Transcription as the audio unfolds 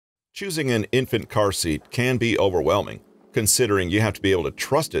Choosing an infant car seat can be overwhelming, considering you have to be able to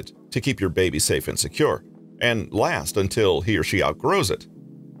trust it to keep your baby safe and secure, and last until he or she outgrows it.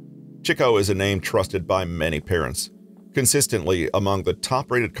 Chicco is a name trusted by many parents. Consistently among the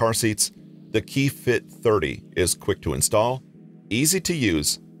top-rated car seats, the Keyfit 30 is quick to install, easy to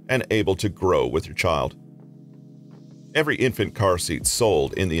use, and able to grow with your child. Every infant car seat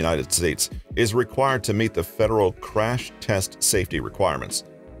sold in the United States is required to meet the federal crash test safety requirements.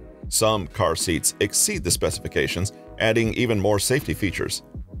 Some car seats exceed the specifications, adding even more safety features.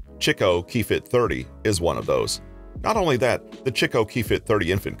 Chicco Keyfit 30 is one of those. Not only that, the Chicco Keyfit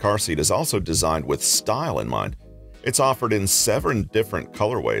 30 infant car seat is also designed with style in mind. It's offered in 7 different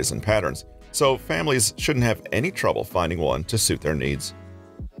colorways and patterns, so families shouldn't have any trouble finding one to suit their needs.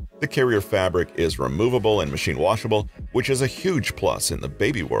 The carrier fabric is removable and machine washable, which is a huge plus in the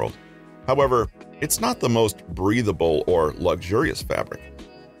baby world. However, it's not the most breathable or luxurious fabric.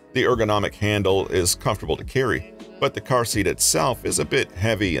 The ergonomic handle is comfortable to carry, but the car seat itself is a bit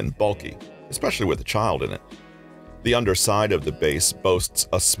heavy and bulky, especially with a child in it. The underside of the base boasts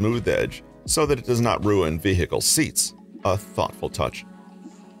a smooth edge so that it does not ruin vehicle seats, a thoughtful touch.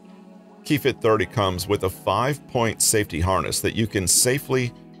 Keyfit 30 comes with a 5-point safety harness that you can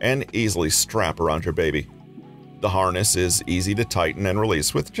safely and easily strap around your baby. The harness is easy to tighten and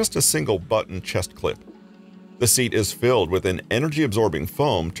release with just a single button chest clip. The seat is filled with an energy-absorbing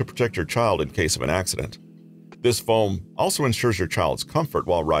foam to protect your child in case of an accident. This foam also ensures your child's comfort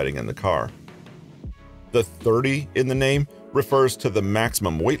while riding in the car. The 30 in the name refers to the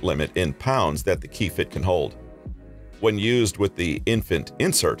maximum weight limit in pounds that the Keyfit can hold. When used with the infant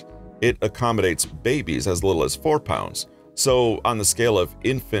insert, it accommodates babies as little as 4 pounds, so on the scale of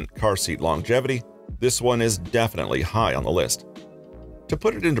infant car seat longevity, this one is definitely high on the list. To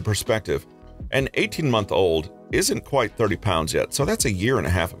put it into perspective, an 18-month-old isn't quite 30 pounds yet, so that's a year and a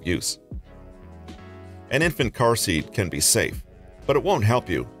half of use. An infant car seat can be safe, but it won't help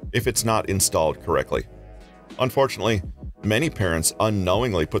you if it's not installed correctly. Unfortunately, many parents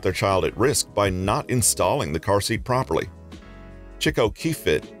unknowingly put their child at risk by not installing the car seat properly. Chicco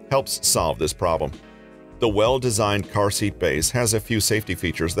Keyfit helps solve this problem. The well-designed car seat base has a few safety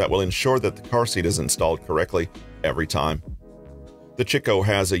features that will ensure that the car seat is installed correctly every time. The Chicco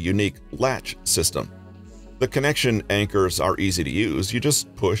has a unique latch system. The connection anchors are easy to use, you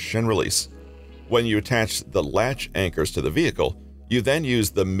just push and release. When you attach the latch anchors to the vehicle, you then use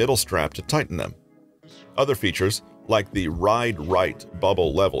the middle strap to tighten them. Other features, like the Ride Right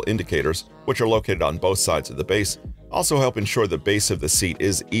bubble level indicators, which are located on both sides of the base, also help ensure the base of the seat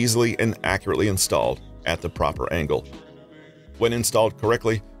is easily and accurately installed at the proper angle. When installed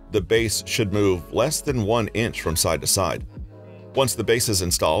correctly, the base should move less than 1 inch from side to side. Once the base is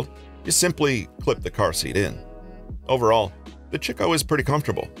installed, you simply clip the car seat in. Overall, the Chicco is pretty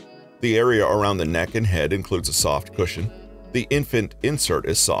comfortable. The area around the neck and head includes a soft cushion. The infant insert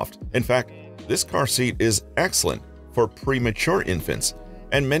is soft. In fact, this car seat is excellent for premature infants,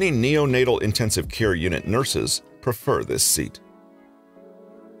 and many neonatal intensive care unit nurses prefer this seat.